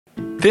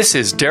This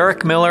is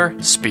Derek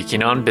Miller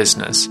speaking on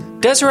business.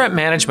 Deseret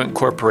Management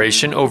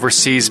Corporation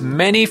oversees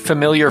many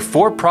familiar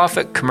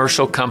for-profit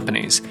commercial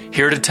companies.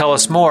 Here to tell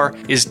us more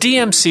is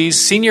DMC's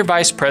Senior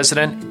Vice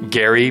President,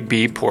 Gary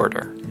B.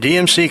 Porter.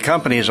 DMC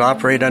companies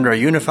operate under a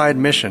unified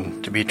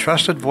mission to be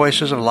trusted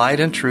voices of light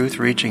and truth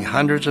reaching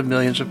hundreds of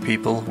millions of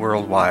people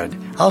worldwide.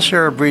 I'll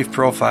share a brief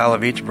profile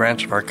of each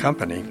branch of our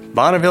company.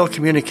 Bonneville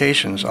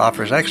Communications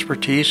offers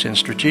expertise in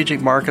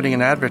strategic marketing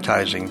and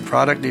advertising,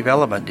 product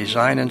development,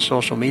 design, and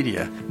social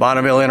media.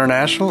 Bonneville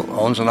International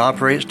owns and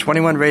operates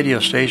 21 radio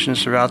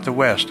stations throughout the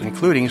West,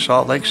 including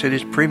Salt Lake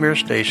City's premier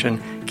station,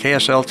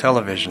 KSL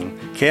Television.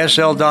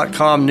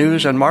 KSL.com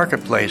News and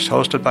Marketplace,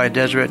 hosted by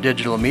Deseret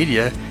Digital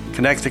Media,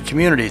 connect the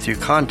community through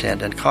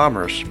content and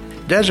commerce.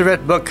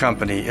 Deseret Book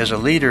Company is a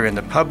leader in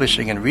the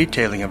publishing and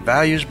retailing of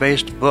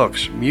values-based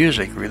books,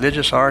 music,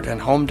 religious art,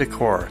 and home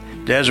decor.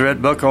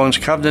 Deseret Book owns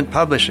Covenant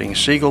Publishing,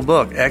 Siegel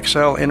Book,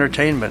 XL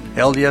Entertainment,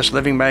 LDS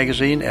Living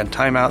Magazine, and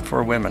Time Out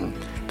for Women.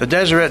 The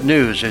Deseret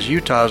News is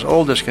Utah's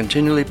oldest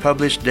continually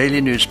published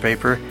daily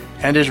newspaper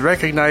and is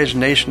recognized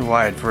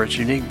nationwide for its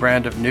unique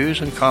brand of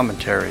news and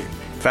commentary.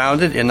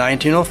 Founded in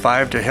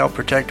 1905 to help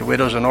protect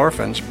widows and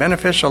orphans,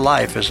 Beneficial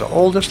Life is the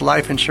oldest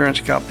life insurance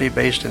company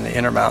based in the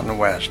Intermountain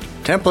West.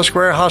 Temple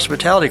Square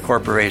Hospitality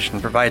Corporation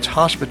provides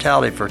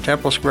hospitality for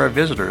Temple Square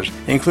visitors,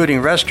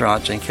 including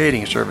restaurants and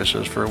catering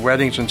services for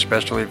weddings and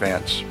special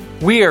events.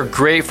 We are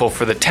grateful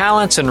for the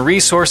talents and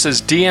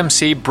resources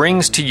DMC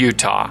brings to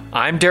Utah.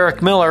 I'm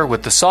Derek Miller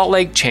with the Salt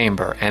Lake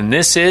Chamber, and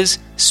this is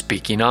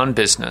Speaking on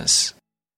Business.